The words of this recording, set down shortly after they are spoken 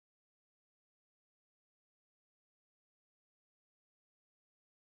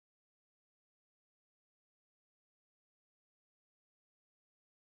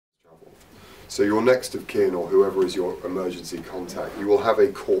So your next of kin or whoever is your emergency contact, you will have a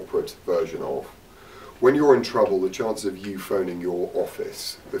corporate version of. When you're in trouble, the chance of you phoning your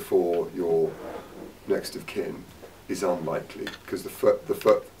office before your next of kin is unlikely, because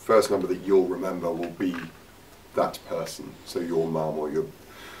the first number that you'll remember will be that person, so your mum or your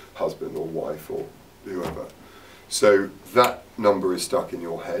husband or wife or whoever. So that number is stuck in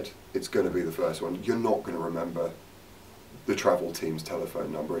your head. It's going to be the first one. You're not going to remember the travel team's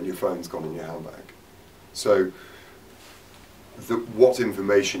telephone number, and your phone's gone in your handbag. So what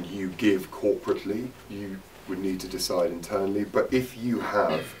information you give corporately, you would need to decide internally. But if you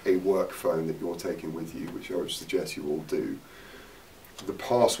have a work phone that you're taking with you, which I would suggest you all do, the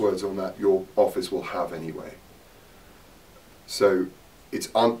passwords on that your office will have anyway. So it's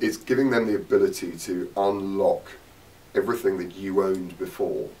giving them the ability to unlock everything that you owned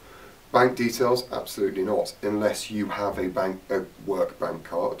before. Bank details, absolutely not, unless you have a work bank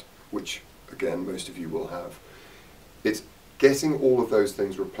card, which again most of you will have. It's getting all of those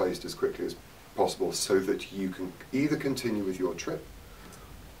things replaced as quickly as possible so that you can either continue with your trip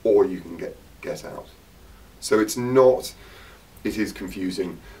or you can get out. So it's not, it is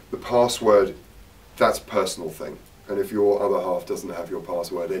confusing. The password, that's a personal thing, and if your other half doesn't have your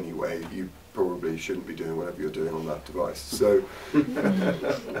password anyway, you probably shouldn't be doing whatever you're doing on that device. So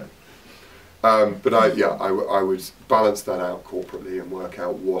but I would balance that out corporately and work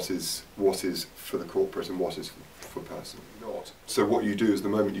out what is for the corporate and what is for personal. Not. So what you do is the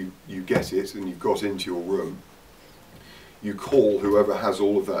moment you get it and you've got into your room, you call whoever has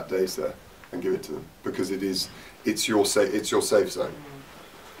all of that data and give it to them, because it's your safe zone.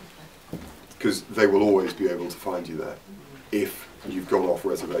 Because they will always be able to find you there if you've gone off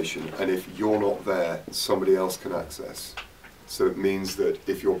reservation, and if you're not there, somebody else can access. So it means that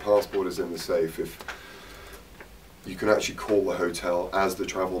if your passport is in the safe, if you can actually call the hotel as the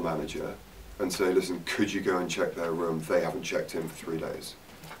travel manager and say, listen, could you go and check their room? They haven't checked in for 3 days.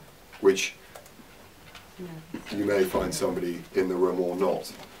 Which you may find somebody in the room or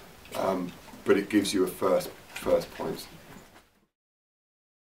not, but it gives you a first point.